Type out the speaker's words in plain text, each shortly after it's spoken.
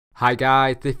Hi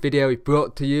guys, this video is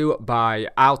brought to you by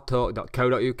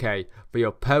outtalk.co.uk for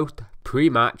your post,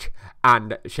 pre-match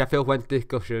and Sheffield Wednesday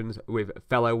discussions with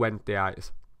fellow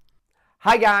Wednesdayites.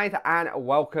 Hi guys and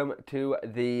welcome to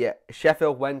the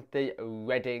Sheffield Wednesday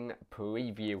Reading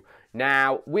preview.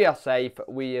 Now we are safe,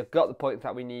 we have got the points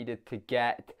that we needed to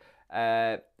get,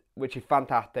 which is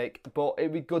fantastic, but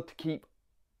it'd be good to keep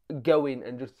going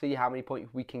and just see how many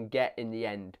points we can get in the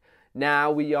end.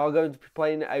 Now we are going to be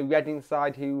playing a Reading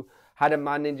side who had a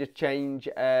manager change.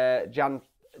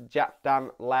 Jack Dan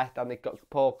left and they got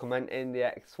Paul Clement in, the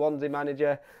ex-Swansea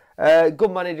manager.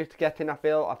 Good manager to get in, I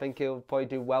feel. I think he'll probably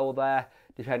do well there,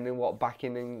 depending on what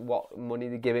backing and what money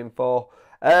they give him for.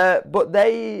 But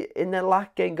they, in their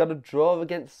last game, got a draw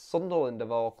against Sunderland,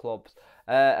 of all clubs.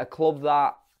 A club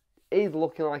that is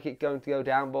looking like it's going to go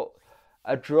down, but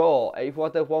a draw, it's one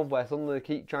of those ones where Sunderland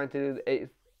keep trying to do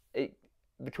it.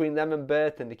 Between them and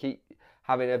Burton, they keep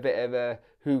having a bit of a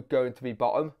who's going to be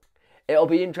bottom. It'll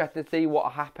be interesting to see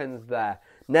what happens there.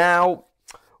 Now,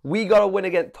 we got a win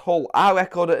against Hull. Our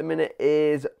record at the minute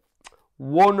is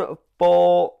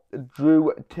 1-4,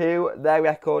 drew 2. Their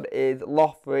record is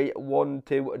lost 3,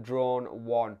 1-2, drawn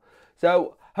 1.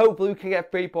 So, hopefully we can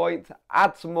get 3 points,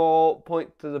 add some more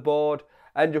points to the board,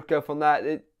 and just go from there.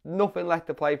 There's nothing left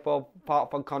to play for,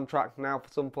 apart from contracts now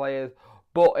for some players.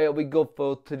 But it'll be good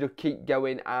for us to just keep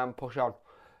going and push on.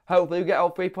 Hopefully we get all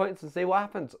 3 points and see what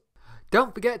happens.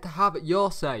 Don't forget to have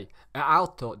your say at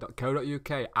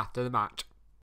outtalk.co.uk after the match.